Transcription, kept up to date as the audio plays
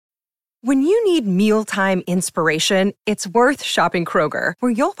When you need mealtime inspiration, it's worth shopping Kroger,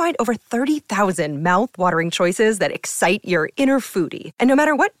 where you'll find over 30,000 mouth-watering choices that excite your inner foodie. And no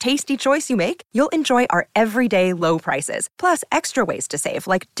matter what tasty choice you make, you'll enjoy our everyday low prices, plus extra ways to save,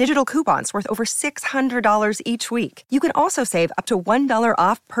 like digital coupons worth over $600 each week. You can also save up to $1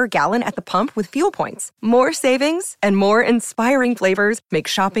 off per gallon at the pump with fuel points. More savings and more inspiring flavors make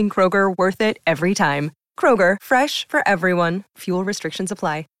shopping Kroger worth it every time. Kroger, fresh for everyone. Fuel restrictions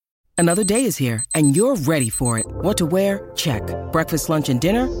apply. Another day is here, and you're ready for it. What to wear? Check. Breakfast, lunch, and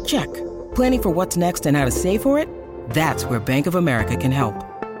dinner? Check. Planning for what's next and how to save for it? That's where Bank of America can help.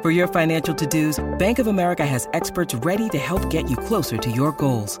 For your financial to-dos, Bank of America has experts ready to help get you closer to your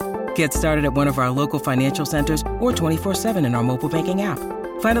goals. Get started at one of our local financial centers or 24/7 in our mobile banking app.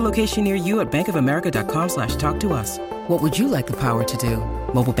 Find a location near you at bankofamerica.com/talktous. What would you like the power to do?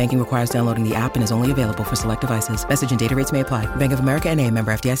 Mobile banking requires downloading the app and is only available for select devices. Message and data rates may apply. Bank of America N.A.,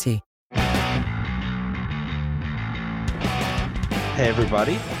 member FDIC. Hey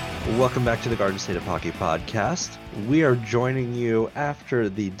everybody, welcome back to the Garden State of Hockey podcast. We are joining you after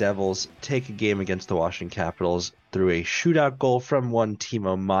the Devils take a game against the Washington Capitals through a shootout goal from one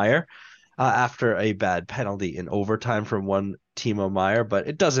Timo Meier after a bad penalty in overtime from one Timo Meier, but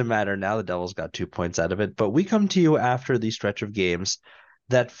it doesn't matter now. The Devils got 2 points out of it, but we come to you after the stretch of games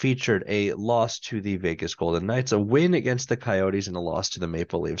that featured a loss to the Vegas Golden Knights, a win against the Coyotes, and a loss to the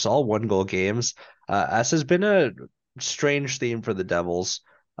Maple Leafs, all one-goal games, as has been a strange theme for the Devils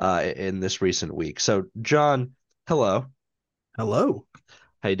in this recent week. So, John, hello. Hello.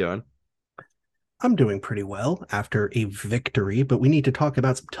 How you doing? I'm doing pretty well after a victory, but we need to talk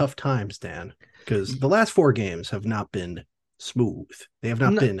about some tough times, Dan, because the last 4 games have not been smooth. They have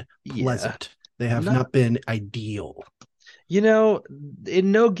not been pleasant. They have not been ideal. You know,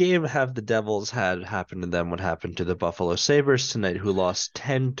 in no game have the Devils had happen to them what happened to the Buffalo Sabres tonight, who lost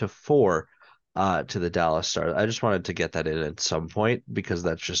 10-4 to the Dallas Stars. I just wanted to get that in at some point because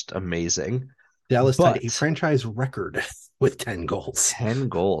that's just amazing. Dallas tied a franchise record with 10 goals. 10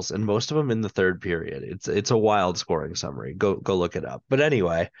 goals, and most of them in the third period. It's a wild scoring summary. Go look it up. But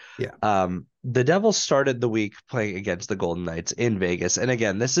anyway, the Devils started the week playing against the Golden Knights in Vegas, and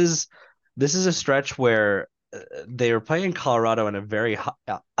again, this is a stretch where they were playing in Colorado in a very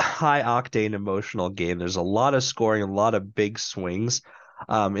high octane emotional game. There's a lot of scoring, a lot of big swings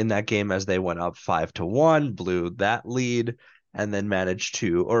in that game as they went up 5-1, blew that lead, and then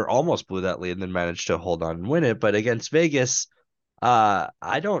almost blew that lead and then managed to hold on and win it. But against Vegas,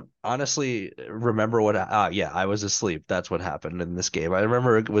 I don't honestly remember what I was asleep. That's what happened in this game. I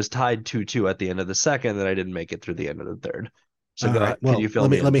remember it was tied 2-2 at the end of the second, and I didn't make it through the end of the third. So go ahead. Well, Can you fill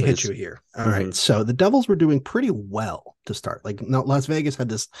me in, let me please? hit you here. All right. So the Devils were doing pretty well to start. Like, now Las Vegas had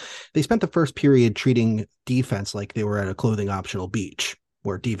this, they spent the first period treating defense like they were at a clothing optional beach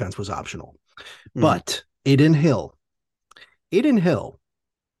where defense was optional. But Adin Hill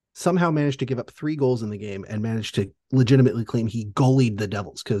somehow managed to give up 3 goals in the game and managed to legitimately claim he goalied the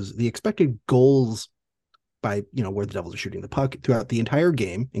Devils, because the expected goals by, where the Devils are shooting the puck throughout the entire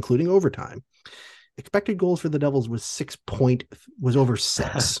game, including overtime, expected goals for the Devils was over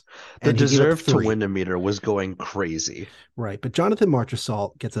 6. The deserve to win meter was going crazy. Right. But Jonathan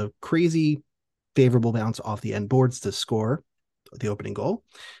Marchessault gets a crazy favorable bounce off the end boards to score the opening goal.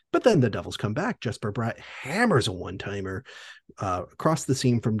 But then the Devils come back. Jesper Bratt hammers a one-timer across the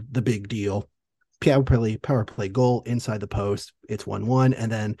seam from the big deal. Power play goal inside the post. It's 1-1.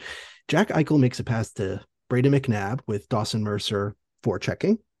 And then Jack Eichel makes a pass to Brayden McNabb with Dawson Mercer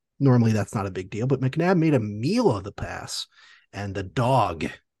forechecking. Normally that's not a big deal, but McNabb made a meal of the pass, and the dog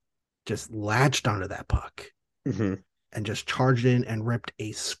just latched onto that puck and just charged in and ripped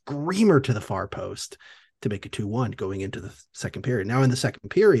a screamer to the far post to make it 2-1 going into the second period. Now in the second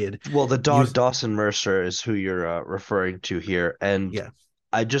period... Well, the dog Dawson Mercer is who you're referring to here. And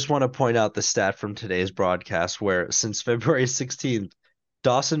I just want to point out the stat from today's broadcast where since February 16th,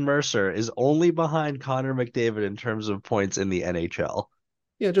 Dawson Mercer is only behind Connor McDavid in terms of points in the NHL.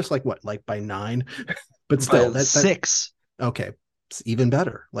 Yeah, just like by 9, but still that's 6. Okay, it's even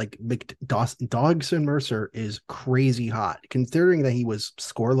better. Like Dawson Mercer is crazy hot, considering that he was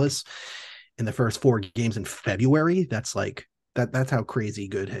scoreless in the first 4 games in February. That's like that's how crazy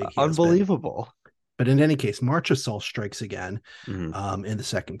good he unbelievable. But in any case, Marchessault strikes again in the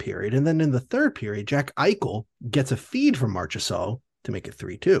second period, and then in the third period, Jack Eichel gets a feed from Marchessault to make it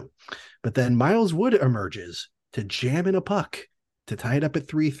 3-2. But then Miles Wood emerges to jam in a puck to tie it up at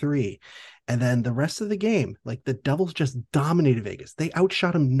 3-3. And then the rest of the game, like, the Devils just dominated Vegas. They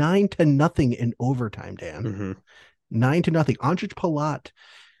outshot them 9-0 in overtime, Dan. 9-0. Andrej Palat,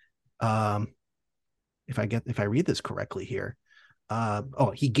 if I read this correctly here,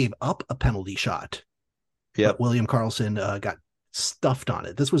 He gave up a penalty shot. Yep. But William Karlsson got stuffed on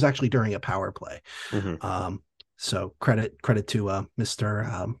it. This was actually during a power play. So credit to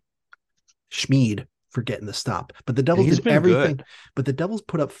Mr. Schmid for getting the stop. But the Devils did everything. Good. But the Devils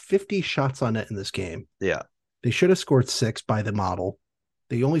put up 50 shots on net in this game. Yeah. They should have scored 6 by the model.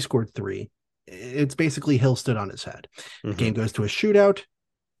 They only scored 3. It's basically Hill stood on his head. The game goes to a shootout.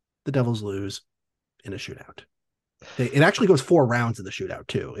 The Devils lose in a shootout. It actually goes 4 rounds in the shootout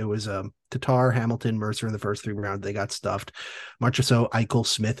too. It was Tatar, Hamilton, Mercer in the first 3 rounds. They got stuffed. Marchessault, Eichel,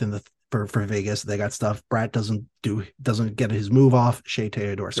 Smith in the for Vegas. They got stuffed. Bratt doesn't get his move off. Shea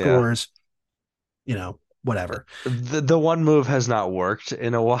Theodore scores. Whatever. The one move has not worked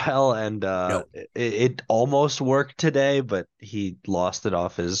in a while, and nope. it almost worked today, but he lost it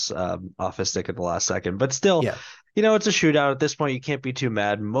off his stick at the last second. But still, it's a shootout. At this point, you can't be too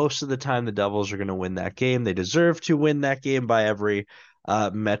mad. Most of the time, the Devils are going to win that game. They deserve to win that game by every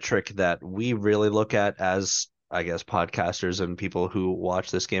metric that we really look at as, I guess, podcasters and people who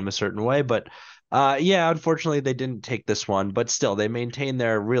watch this game a certain way. But unfortunately, they didn't take this one. But still, they maintain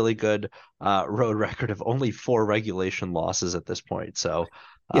their really good road record of only 4 regulation losses at this point. So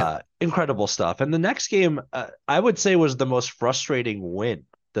incredible stuff. And the next game, I would say, was the most frustrating win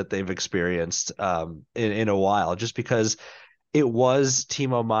that they've experienced in a while, just because it was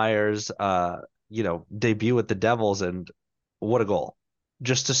Timo Meier's debut with the Devils, and what a goal.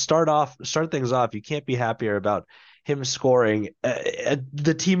 Just to start things off, you can't be happier about him scoring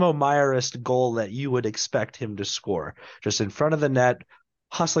the Timo Meierist goal that you would expect him to score, just in front of the net,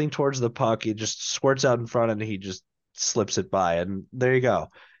 hustling towards the puck. He just squirts out in front and he just slips it by, and there you go.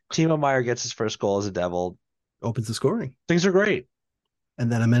 Timo Meier gets his first goal as a Devil, opens the scoring. Things are great.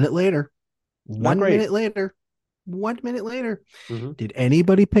 And then a minute later, 1 minute later, did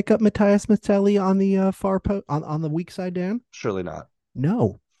anybody pick up Matthias Maccelli on the far post on the weak side, Dan? Surely not.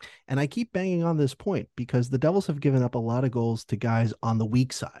 No. And I keep banging on this point because the Devils have given up a lot of goals to guys on the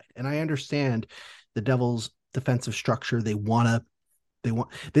weak side. And I understand the Devils' defensive structure. They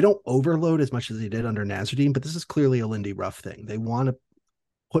don't overload as much as they did under Nasreddine, but this is clearly a Lindy Ruff thing. They want to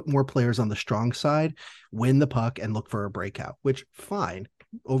put more players on the strong side, win the puck, and look for a breakout, which, fine.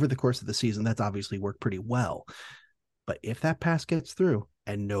 Over the course of the season, that's obviously worked pretty well. But if that pass gets through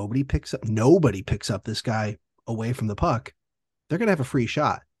and nobody picks up this guy away from the puck, they're going to have a free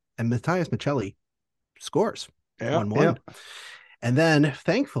shot. And Matthias Maccelli scores 1-1. Yeah. And then,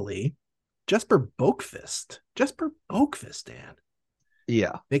 thankfully, Jesper Boqvist, Dan.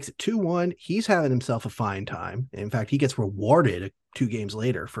 Yeah. Makes it 2-1. He's having himself a fine time. In fact, he gets rewarded 2 games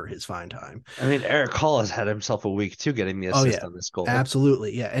later for his fine time. I mean, Eric Hall has had himself a week too, getting the assist on this goal.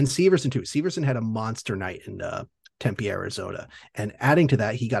 Absolutely. Yeah. And Severson too. Severson had a monster night in Tempe, Arizona. And adding to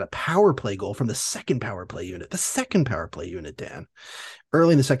that, he got a power play goal from the second power play unit. Dan.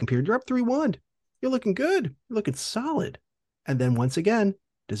 Early in the second period, you're up 3-1. You're looking good. You're looking solid. And then once again,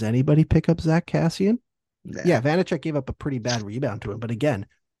 does anybody pick up Zach Kassian? Nah. Yeah, Vanacek gave up a pretty bad rebound to him. But again,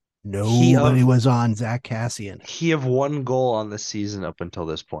 nobody was on Zach Kassian. He have 1 goal on the season up until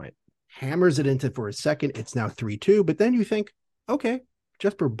this point. Hammers it into for a second. It's now 3-2. But then you think, okay,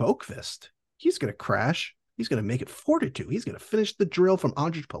 Jesper Boqvist, he's going to crash. He's going to make it 4-2. He's going to finish the drill from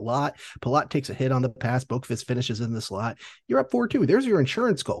Andrej Palat. Palat takes a hit on the pass. Boqvist finishes in the slot. You're up 4-2. There's your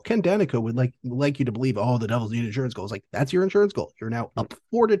insurance goal. Ken Danica would like you to believe, the Devils need insurance goals. Like, that's your insurance goal. You're now up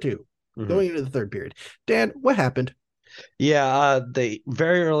 4-2 going into the third period. Dan, what happened? Yeah, they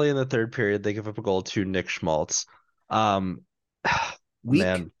very early in the third period, they give up a goal to Nick Schmaltz. Weak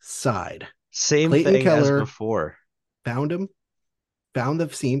side. Same Clayton thing Keller as before. Found the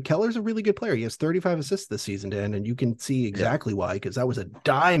seam. Keller's a really good player. He has 35 assists this season, Dan, and you can see exactly why, because that was a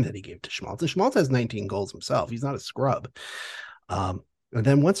dime that he gave to Schmaltz. And Schmaltz has 19 goals himself. He's not a scrub. And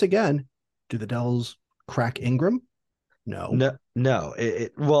then once again, do the Devils crack Ingram? No.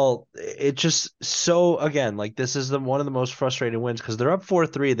 It just so, again, like, this is one of the most frustrating wins because they're up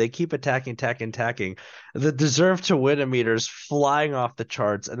 4-3. They keep attacking. The deserve to win meters flying off the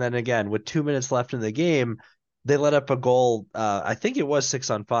charts. And then again, with 2 minutes left in the game, they let up a goal. I think it was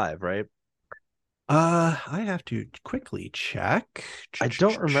 6-on-5, right? I have to quickly check. I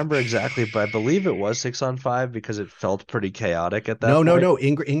don't remember exactly, but I believe it was 6-on-5 because it felt pretty chaotic at that point. No.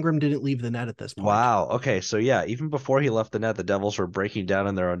 Ingram didn't leave the net at this point. Wow. Okay. So yeah, even before he left the net, the Devils were breaking down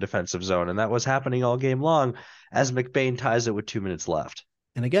in their own defensive zone, and that was happening all game long as McBain ties it with 2 minutes left.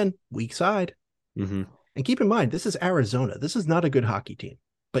 And again, weak side. Mm-hmm. And keep in mind, this is Arizona. This is not a good hockey team.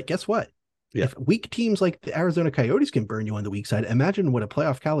 But guess what? Yeah. If weak teams like the Arizona Coyotes can burn you on the weak side, imagine what a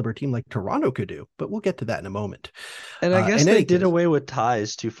playoff caliber team like Toronto could do. But we'll get to that in a moment. And I guess they did away with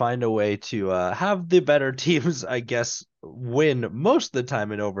ties to find a way to have the better teams, I guess, win most of the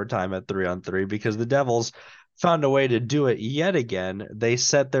time in overtime at 3-on-3 because the Devils found a way to do it yet again. They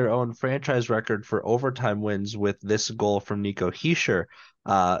set their own franchise record for overtime wins with this goal from Nico Hischier.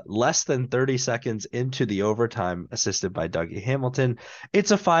 Less than 30 seconds into the overtime, assisted by Dougie Hamilton.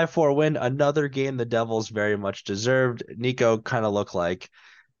 It's a 5-4 win, another game the Devils very much deserved. Nico kind of looked like,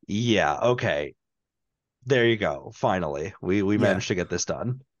 yeah, okay, there you go. Finally, we managed to get this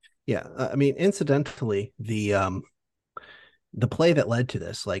done. Yeah, I mean, incidentally, the play that led to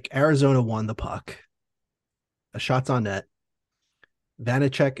this, like Arizona won the puck, a shot's on net,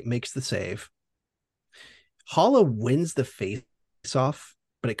 Vanecek makes the save, Haula wins the face-off,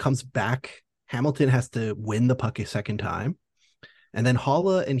 but it comes back. Hamilton has to win the puck a second time, and then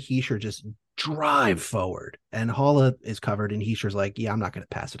Haula and Hischier just drive forward, and Haula is covered, and Hischier's like, yeah, I'm not going to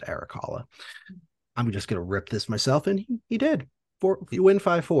pass it to Erik Haula. I'm just going to rip this myself, and he did. You win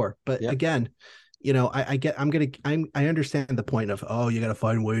 5-4, but again, you know, I understand the point of, oh, you got to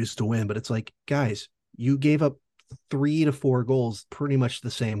find ways to win, but it's like, guys, you gave up 3 to 4 goals pretty much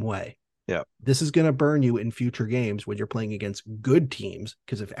the same way. Yeah, this is going to burn you in future games when you're playing against good teams.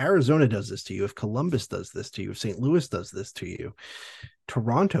 Because if Arizona does this to you, if Columbus does this to you, if St. Louis does this to you,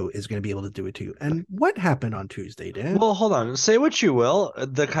 Toronto is going to be able to do it to you. And what happened on Tuesday, Dan? Well, hold on. Say what you will.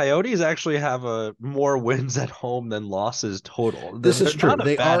 The Coyotes actually have more wins at home than losses total. This is true.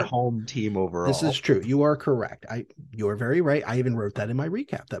 They are a home team overall. This is true. You are correct. You are very right. I even wrote that in my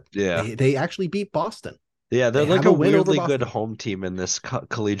recap. That they actually beat Boston. Yeah, they're like a weirdly good home team in this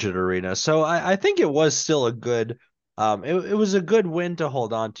collegiate arena. So I think it was still a good it was a good win to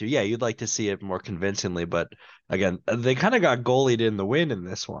hold on to. Yeah, you'd like to see it more convincingly, but again, they kind of got goalied in the win in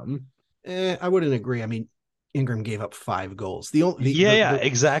this one. I wouldn't agree. I mean, Ingram gave up 5 goals.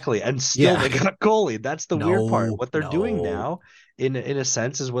 Exactly. And still they got goalied. That's the weird part. What they're doing now, in a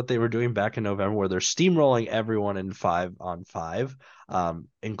sense, is what they were doing back in November, where they're steamrolling everyone in 5-on-5,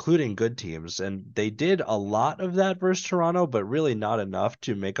 including good teams. And they did a lot of that versus Toronto, but really not enough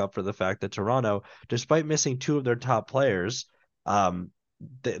to make up for the fact that Toronto, despite missing 2 of their top players,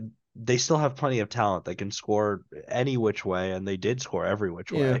 they still have plenty of talent. They can score any which way, and they did score every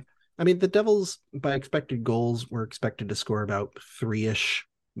which way. I mean, the Devils, by expected goals, were expected to score about 3-ish,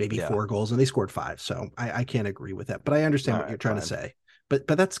 maybe 4 goals, and they scored 5. So I can't agree with that, but I understand what you're trying to say. But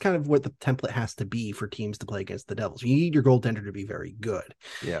that's kind of what the template has to be for teams to play against the Devils. You need your goaltender to be very good.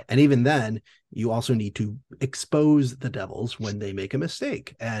 Yeah. And even then, you also need to expose the Devils when they make a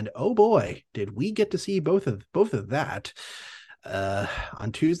mistake. And oh boy, did we get to see both of that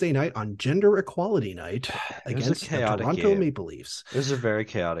on Tuesday night, on Gender Equality Night, against the Toronto Maple Leafs. It was a very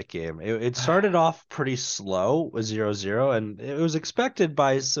chaotic game. It started off pretty slow, 0-0, and it was expected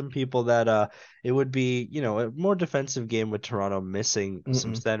by some people that it would be, a more defensive game with Toronto missing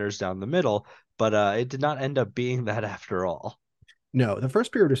some centers down the middle, but it did not end up being that after all. No, the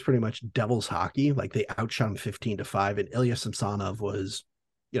first period was pretty much Devils hockey. Like, they outshot him 15-5, and Ilya Samsonov was,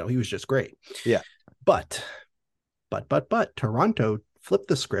 he was just great. Yeah. But Toronto flipped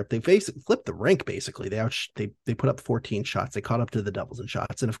the script. They flipped the rank, basically. They put up 14 shots. They caught up to the Devils in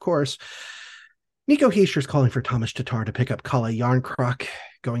shots. And of course, Nico Hischier's calling for Thomas Tatar to pick up Kalle Järnkrok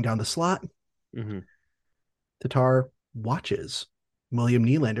going down the slot. Mm-hmm. Tatar watches William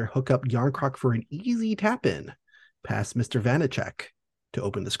Nylander hook up Järnkrok for an easy tap-in past Mr. Vanecek to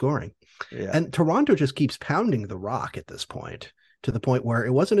open the scoring. Yeah. And Toronto just keeps pounding the rock at this point, to the point where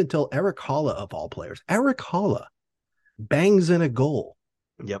it wasn't until Erik Haula, of all players, Erik Haula, bangs in a goal.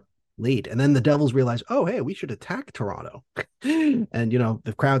 Yep. Late. And then the Devils realize, oh, hey, we should attack Toronto. And,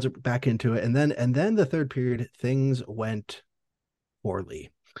 the crowds are back into it. And then the third period, things went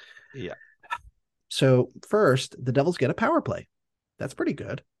poorly. Yeah. So first, the Devils get a power play. That's pretty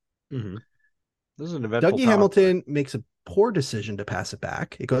good. Mm-hmm. This is an eventful Dougie Hamilton makes a poor decision to pass it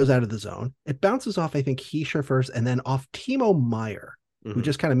back. It goes out of the zone. It bounces off, I think, Hischier first, and then off Timo Meier, who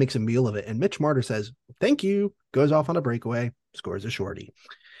just kind of makes a meal of it. And Mitch Marner says, thank you, goes off on a breakaway, scores a shorty.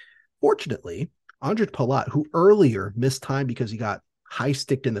 Fortunately, Ondrej Palat, who earlier missed time because he got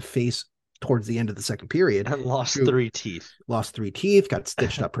high-sticked in the face towards the end of the second period. And lost 3 teeth. Lost 3 teeth, got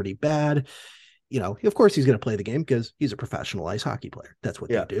stitched up pretty bad. Of course he's going to play the game because he's a professional ice hockey player. That's what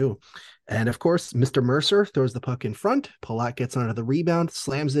they do. And of course, Mr. Mercer throws the puck in front. Palat gets onto the rebound,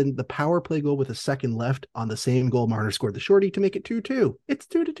 slams in the power play goal with a second left on the same goal Marner scored the shorty to make it 2-2. It's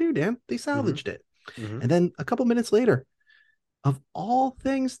 2-2, Dan. They salvaged it. Mm-hmm. And then a couple minutes later, of all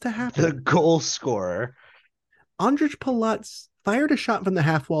things to happen, the goal scorer, Ondrej Palat fired a shot from the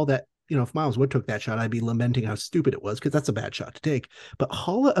half wall that, if Miles Wood took that shot, I'd be lamenting how stupid it was, because that's a bad shot to take. But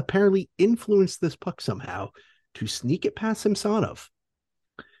Haula apparently influenced this puck somehow to sneak it past Samsonov.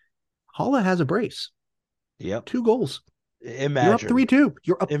 Haula has a brace. Yep. 2 goals. You're up Imagine. 3-2.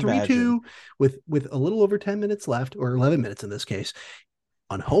 You're up Imagine. 3-2 with a little over 10 minutes left, or 11 minutes in this case,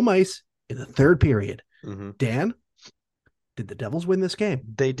 on home ice in the third period. Mm-hmm. Dan, did the Devils win this game?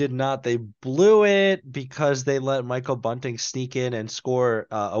 They did not. They blew it because they let Michael Bunting sneak in and score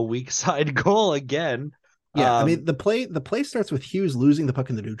a weak side goal again. Yeah, I mean, the play starts with Hughes losing the puck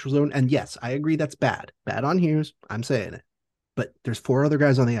in the neutral zone, and yes, I agree that's bad. Bad on Hughes. I'm saying it. But there's 4 other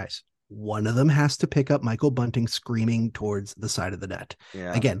guys on the ice. One of them has to pick up Michael Bunting screaming towards the side of the net.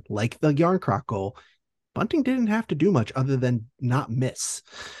 Yeah. Again, like the Yarncroc goal, Bunting didn't have to do much other than not miss.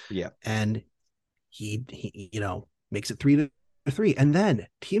 Yeah. And he makes it 3-3. And then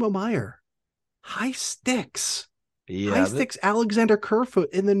Timo Meier, high sticks. Yeah. High sticks Alexander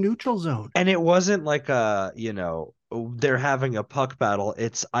Kerfoot in the neutral zone. And it wasn't like they're having a puck battle.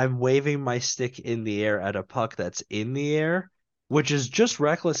 It's I'm waving my stick in the air at a puck that's in the air, which is just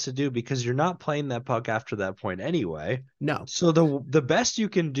reckless to do because you're not playing that puck after that point anyway. No. So the best you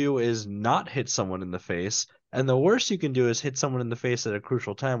can do is not hit someone in the face, and the worst you can do is hit someone in the face at a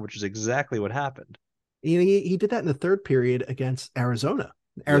crucial time, which is exactly what happened. He did that in the third period against Arizona.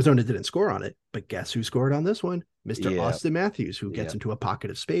 Arizona didn't score on it, but guess who scored on this one? Mr. Austin Matthews, who gets into a pocket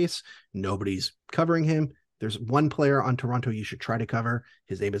of space. Nobody's covering him. There's one player on Toronto you should try to cover.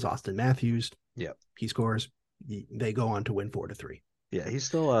 His name is Austin Matthews. Yeah. He scores. They go on to win 4-3. Yeah, he's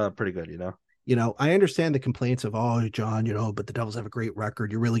still pretty good, I understand the complaints of, oh, John, but the Devils have a great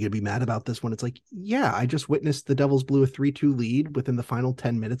record. You're really going to be mad about this one. It's like, yeah, I just witnessed the Devils blew a 3-2 lead within the final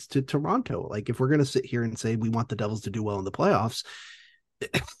 10 minutes to Toronto. Like, if we're going to sit here and say we want the Devils to do well in the playoffs,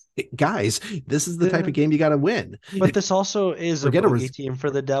 guys, this is the type of game you got to win. But this also is a bogey team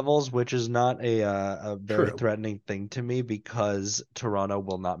for the Devils, which is not a very threatening thing to me because Toronto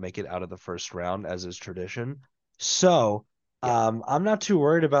will not make it out of the first round, as is tradition. So I'm not too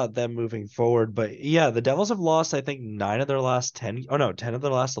worried about them moving forward. But yeah, the Devils have lost, I think, 10 of their last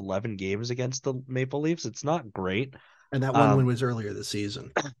 11 games against the Maple Leafs. It's not great. And that one win was earlier this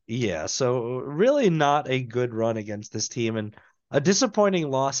season. Yeah, so really not a good run against this team. And a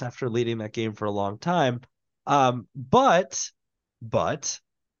disappointing loss after leading that game for a long time. But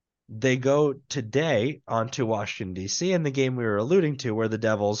they go today on to Washington, D.C., in the game we were alluding to, where the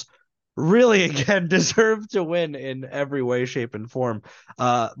Devils really, again, deserve to win in every way, shape, and form.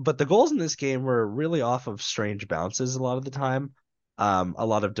 But the goals in this game were really off of strange bounces a lot of the time. A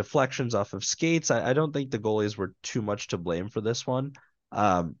lot of deflections off of skates. I don't think the goalies were too much to blame for this one.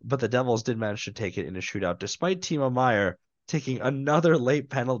 But the Devils did manage to take it in a shootout, despite Timo Meier taking another late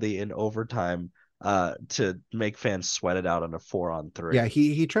penalty in overtime to make fans sweat it out on a 4-on-3. Yeah,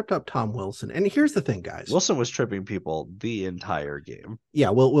 he tripped up Tom Wilson. And here's the thing, guys. Wilson was tripping people the entire game. Yeah,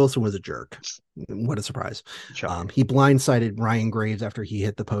 Wilson was a jerk. What a surprise. He blindsided Ryan Graves after he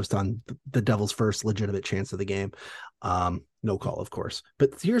hit the post on the Devils' first legitimate chance of the game. No call, of course.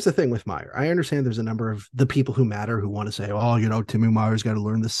 But here's the thing with Meier. I understand there's a number of the people who matter who want to say, oh, Timo Meier's got to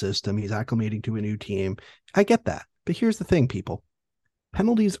learn the system. He's acclimating to a new team. I get that. But here's the thing, people.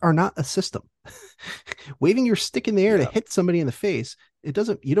 Penalties are not a system. Waving your stick in the air to hit somebody in the face,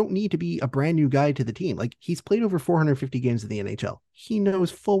 you don't need to be a brand new guy to the team. Like, he's played over 450 games in the NHL. He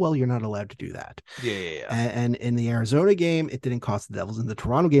knows full well you're not allowed to do that. Yeah. And in the Arizona game, it didn't cost the Devils. In the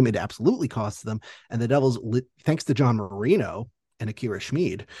Toronto game, it absolutely cost them. And the Devils, thanks to John Marino and Akira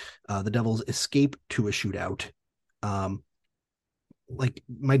Schmid, the Devils escaped to a shootout. Like,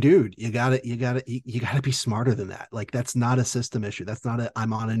 my dude, you gotta be smarter than that. Like, that's not a system issue. That's not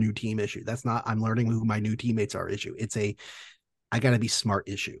I'm on a new team issue. That's not I'm learning who my new teammates are issue. It's I gotta be smart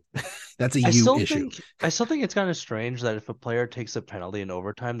issue. That's a issue. I still think it's kind of strange that if a player takes a penalty in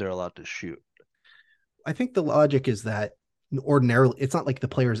overtime, they're allowed to shoot. I think the logic is that ordinarily it's not like the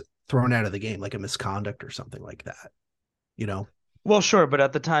player's thrown out of the game, like a misconduct or something like that. Well, sure, but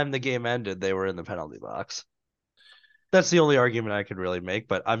at the time the game ended, they were in the penalty box. That's the only argument I could really make,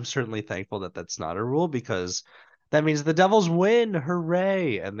 but I'm certainly thankful that that's not a rule because that means the Devils win.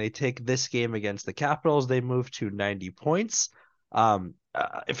 Hooray. And they take this game against the Capitals. They move to 90 points.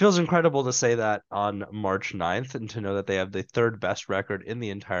 It feels incredible to say that on March 9th and to know that they have the third best record in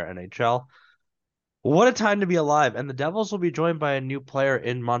the entire NHL. What a time to be alive. And the Devils will be joined by a new player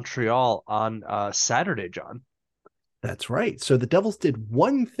in Montreal on Saturday, John. That's right. So the Devils did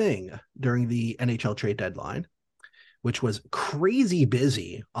one thing during the NHL trade deadline, which was crazy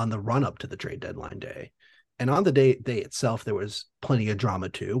busy on the run-up to the trade deadline day. And on the day itself, there was plenty of drama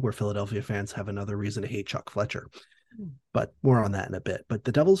too, where Philadelphia fans have another reason to hate Chuck Fletcher. But more on that in a bit. But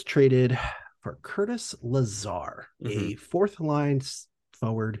the Devils traded for Curtis Lazar, a fourth-line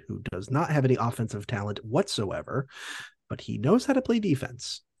forward who does not have any offensive talent whatsoever, but he knows how to play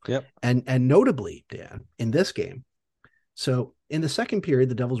defense. Yep. And notably, Dan, in this game, So in the second period,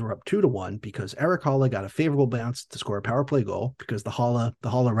 the Devils were up 2-1 because Erik Haula got a favorable bounce to score a power play goal because the Haula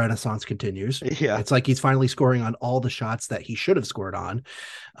renaissance continues. Yeah. It's like he's finally scoring on all the shots that he should have scored on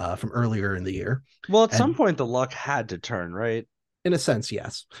from earlier in the year. Well, at some point, the luck had to turn, right? In a sense,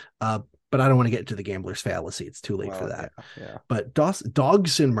 yes. But I don't want to get into the gambler's fallacy. It's too late for that. Yeah. But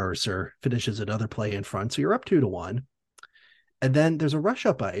Dogson Mercer finishes another play in front. So you're up 2-1. And then there's a rush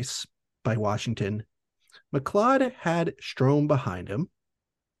up ice by Washington. McLeod had Strome behind him.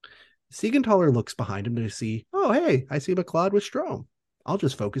 Siegenthaler looks behind him to see, oh, hey, I see McLeod with Strome. I'll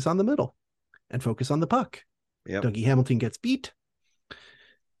just focus on the middle and focus on the puck. Yep. Dougie Hamilton gets beat.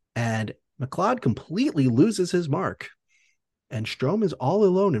 And McLeod completely loses his mark. And Strome is all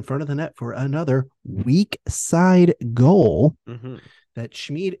alone in front of the net for another weak side goal. Mm-hmm. That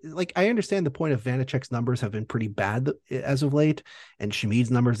Schmid, like, I understand the point of Vanacek's numbers have been pretty bad as of late, and Schmid's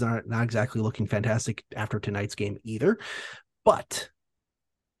numbers are not exactly looking fantastic after tonight's game either. But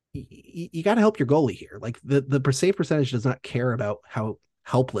you got to help your goalie here. Like, the save percentage does not care about how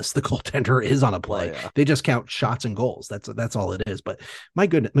helpless the goaltender is on a play. Yeah. They just count shots and goals. That's all it is. But my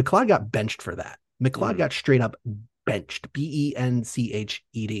goodness, McLeod got benched for that. McLeod got straight up benched, Benched.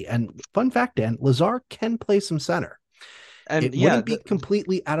 And fun fact, Dan, Lazar can play some center. And it wouldn't be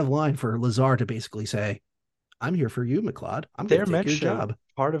completely out of line for Lazar to basically say, I'm here for you, McLeod. I'm going to take your job.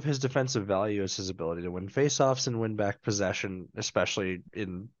 Part of his defensive value is his ability to win faceoffs and win back possession, especially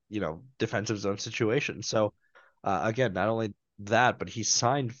in, defensive zone situations. So, again, not only that, but he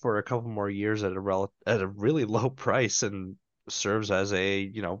signed for a couple more years at a really low price and serves as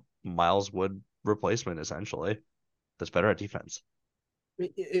a, Miles Wood replacement, essentially, that's better at defense.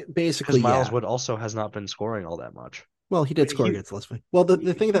 Basically, because Miles Wood also has not been scoring all that much. Well, he did score against Leslie. Well,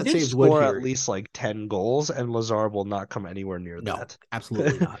 the thing that saves Wood here, at least like 10 goals, and Lazar will not come anywhere near that. No,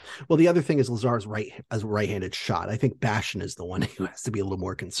 absolutely not. Well, the other thing is Lazar's right-handed shot. I think Bastian is the one who has to be a little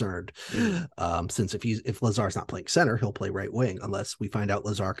more concerned, since if Lazar's not playing center, he'll play right wing, unless we find out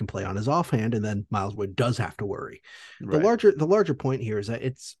Lazar can play on his offhand, and then Miles Wood does have to worry. Right. The larger point here is that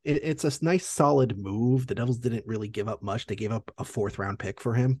it's a nice solid move. The Devils didn't really give up much. They gave up a 4th round pick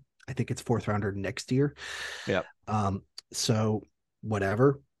for him. I think it's 4th rounder next year. Yeah. So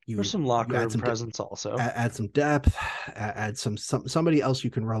whatever. There's some locker room presence also. Add some depth, add somebody else you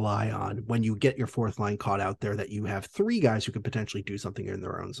can rely on when you get your 4th line caught out there, that you have 3 guys who could potentially do something in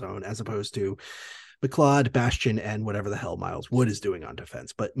their own zone, as opposed to McLeod, Bastian, and whatever the hell Miles Wood is doing on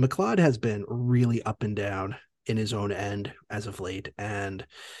defense. But McLeod has been really up and down in his own end as of late. And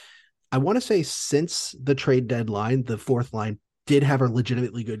I want to say since the trade deadline, the 4th line did have a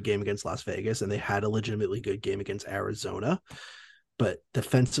legitimately good game against Las Vegas, and they had a legitimately good game against Arizona, but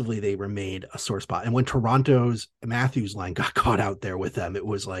defensively they remained a sore spot. And when Toronto's Matthews line got caught out there with them, it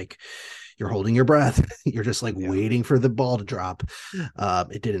was like you're holding your breath. You're just like waiting for the ball to drop.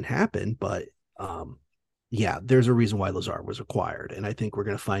 It didn't happen, but there's a reason why Lazar was acquired. And I think we're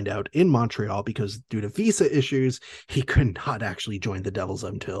going to find out in Montreal, because due to visa issues, he could not actually join the Devils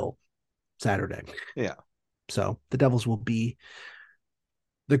until Saturday. Yeah. So the Devils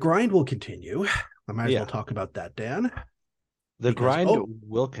the grind will continue. I might as well talk about that, Dan. The grind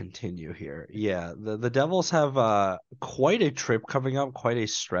will continue here. Yeah. The Devils have quite a trip coming up, quite a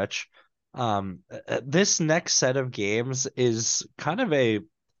stretch. This next set of games is kind of a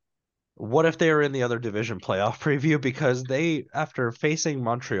what if they were in the other division playoff preview, because they, after facing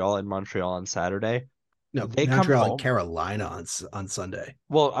Montreal on Saturday, they Montreal come home, and Carolina on Sunday.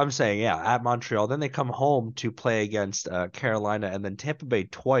 Well, I'm saying, at Montreal. Then they come home to play against Carolina, and then Tampa Bay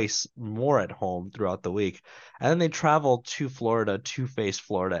twice more at home throughout the week. And then they travel to Florida to face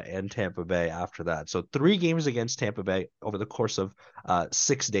Florida and Tampa Bay after that. So 3 games against Tampa Bay over the course of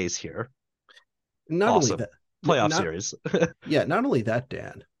 6 days here. Not only that, playoff series. Not only that,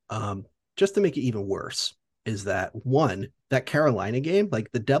 Dan, just to make it even worse, is that that Carolina game, like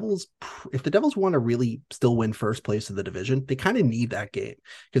if the Devils want to really still win first place in the division, they kind of need that game,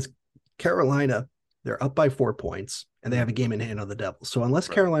 because Carolina, they're up by 4 points and they have a game in hand on the Devils. So unless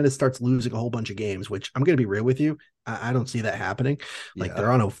Carolina starts losing a whole bunch of games, which I'm going to be real with you, I don't see that happening. Like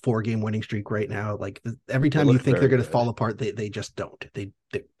they're on a 4-game winning streak right now. Like every time you think they're going to fall apart, they just don't.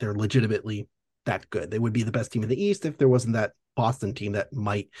 They're legitimately that good. They would be the best team in the East if there wasn't that Boston team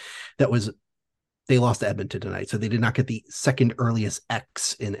they lost to Edmonton tonight, so they did not get the second earliest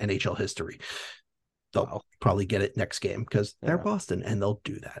X in NHL history. They'll probably get it next game because they're Boston and they'll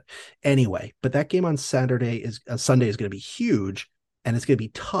do that anyway. But that game on Sunday is going to be huge, and it's going to be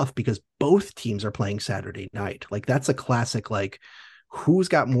tough because both teams are playing Saturday night. Like that's a classic. Like who's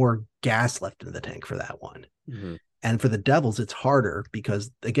got more gas left in the tank for that one? Mm-hmm. And for the Devils, it's harder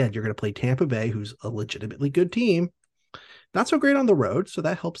because again, you're going to play Tampa Bay, who's a legitimately good team, Not so great on the road, so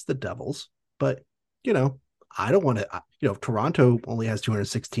that helps the Devils. But, I don't want to, Toronto only has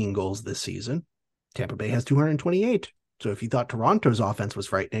 216 goals this season. Tampa Bay has 228. So if you thought Toronto's offense was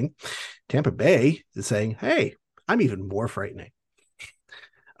frightening, Tampa Bay is saying, hey, I'm even more frightening.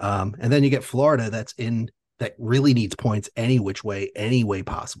 And then you get Florida that really needs points any way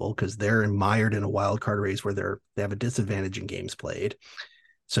possible, because they're mired in a wild card race where they have a disadvantage in games played.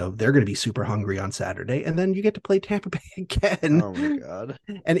 So they're going to be super hungry on Saturday. And then you get to play Tampa Bay again. Oh my God.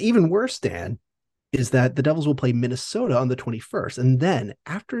 And even worse, Dan, is that the Devils will play Minnesota on the 21st. And then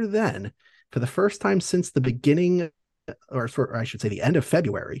for the first time since the beginning, I should say the end of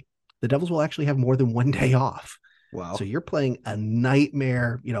February, the Devils will actually have more than one day off. Wow. So you're playing a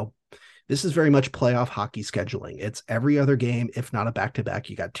nightmare. This is very much playoff hockey scheduling. It's every other game, if not a back-to-back.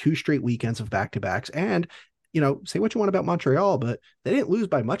 You got 2 straight weekends of back-to-backs. And, say what you want about Montreal, but they didn't lose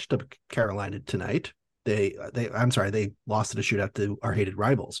by much to Carolina tonight. They lost in a shootout to our hated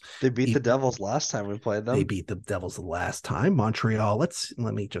rivals. They beat the Devils last time we played them. They beat the Devils the last time. Montreal,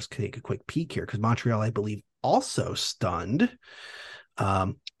 let me just take a quick peek here, because Montreal, I believe, also stunned.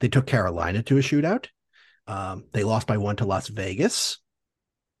 They took Carolina to a shootout. They lost by 1 to Las Vegas.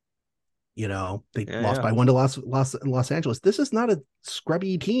 They lost by 1 to Los Angeles. This is not a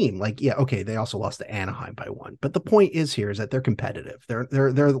scrubby team. They also lost to Anaheim by 1. But the point is that they're competitive. They're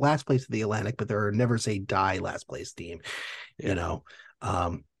the last place of the Atlantic, but they're a never say die last place team. And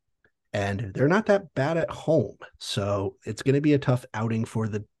they're not that bad at home. So it's going to be a tough outing for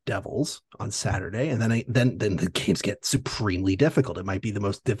the Devils on Saturday. And then the games get supremely difficult. It might be the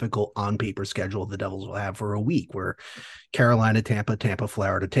most difficult on paper schedule the Devils will have for a week, where Carolina, Tampa,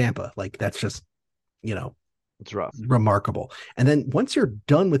 Florida, Tampa. That's just, it's rough. Remarkable. And then once you're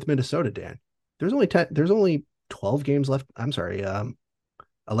done with Minnesota, Dan, there's only 12 games left. I'm sorry,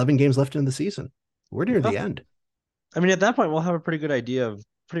 11 games left in the season. We're near the end. I mean, at that point, we'll have a pretty good idea of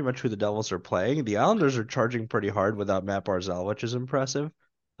pretty much who the Devils are playing. The Islanders are charging pretty hard without Matt Barzal, which is impressive.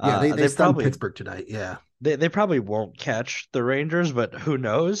 Yeah, they stunned Pittsburgh tonight. Yeah, they probably won't catch the Rangers, but who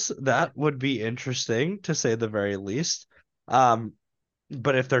knows? That would be interesting, to say the very least.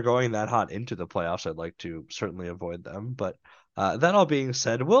 But if they're going that hot into the playoffs, I'd like to certainly avoid them. But that all being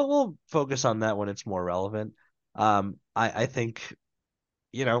said, we'll focus on that when it's more relevant. I think,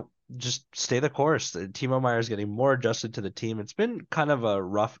 just stay the course. Timo Meier is getting more adjusted to the team. It's been kind of a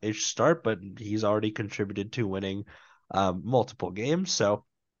rough-ish start, but he's already contributed to winning multiple games. So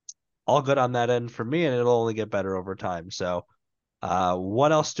all good on that end for me, and it'll only get better over time. So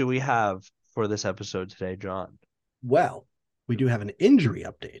what else do we have for this episode today, John? Well, we do have an injury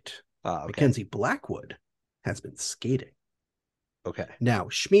update. Okay. Mackenzie Blackwood has been skating. Okay. Now,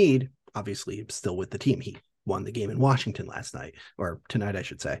 Schmid, obviously, still with the team. He won the game in Washington last night, or tonight, I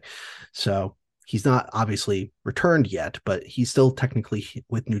should say. So he's not obviously returned yet, but he's still technically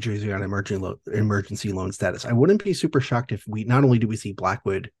with New Jersey on emergency loan status. I wouldn't be super shocked if not only do we see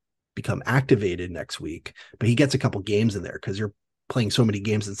Blackwood become activated next week, but he gets a couple games in there, because you're playing so many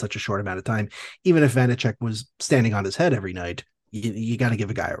games in such a short amount of time. Even if Vanacek was standing on his head every night, you got to give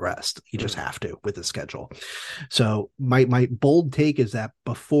a guy a rest. You just have to with the schedule. So my bold take is that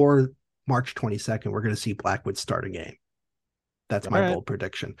before March 22nd, we're going to see Blackwood start a game. That's my bold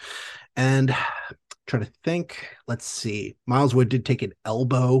prediction. And try to think. Let's see. Miles Wood did take an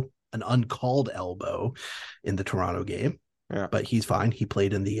uncalled elbow in the Toronto game. Yeah. But he's fine. He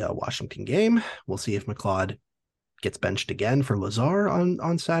played in the Washington game. We'll see if McLeod gets benched again for Lazar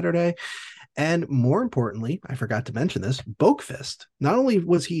on Saturday. And more importantly, I forgot to mention this, Boqvist. Not only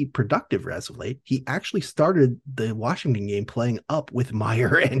was he productive as of late, he actually started the Washington game playing up with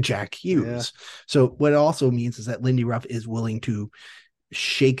Meier and Jack Hughes. Yeah. So what it also means is that Lindy Ruff is willing to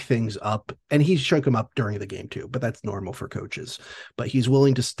shake things up, and he shook them up during the game too, but that's normal for coaches. But he's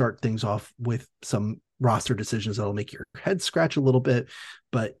willing to start things off with some roster decisions that'll make your head scratch a little bit.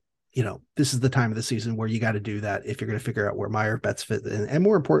 But this is the time of the season where you got to do that if you're going to figure out where Meier bets fit, and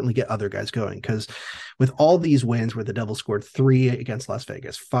more importantly, get other guys going. Because with all these wins where the Devils scored 3 against Las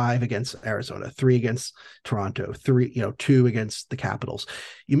Vegas, 5 against Arizona, 3 against Toronto, 2 against the Capitals,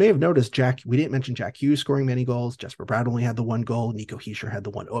 you may have noticed we didn't mention Jack Hughes scoring many goals. Jesper Bratt only had the 1 goal. Nico Hischier had the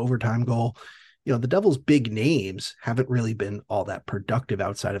 1 overtime goal. The Devils' big names haven't really been all that productive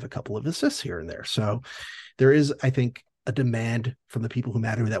outside of a couple of assists here and there. So there is, I think, a demand from the people who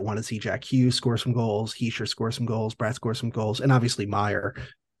matter that want to see Jack Hughes score some goals, Hischier score some goals, Bratt score some goals, and obviously Meier,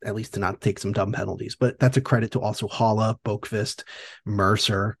 at least to not take some dumb penalties. But that's a credit to also Haula, Boqvist,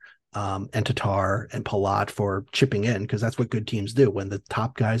 Mercer, and Tatar and Palat for chipping in, because that's what good teams do. When the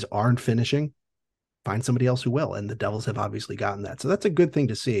top guys aren't finishing, find somebody else who will. And the Devils have obviously gotten that. So that's a good thing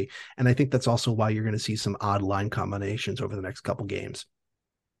to see. And I think that's also why you're going to see some odd line combinations over the next couple games.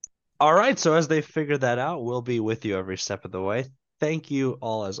 All right. So as they figure that out, we'll be with you every step of the way. Thank you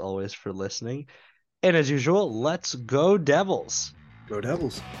all, as always, for listening. And as usual, let's go Devils. Go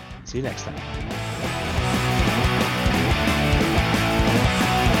Devils. See you next time.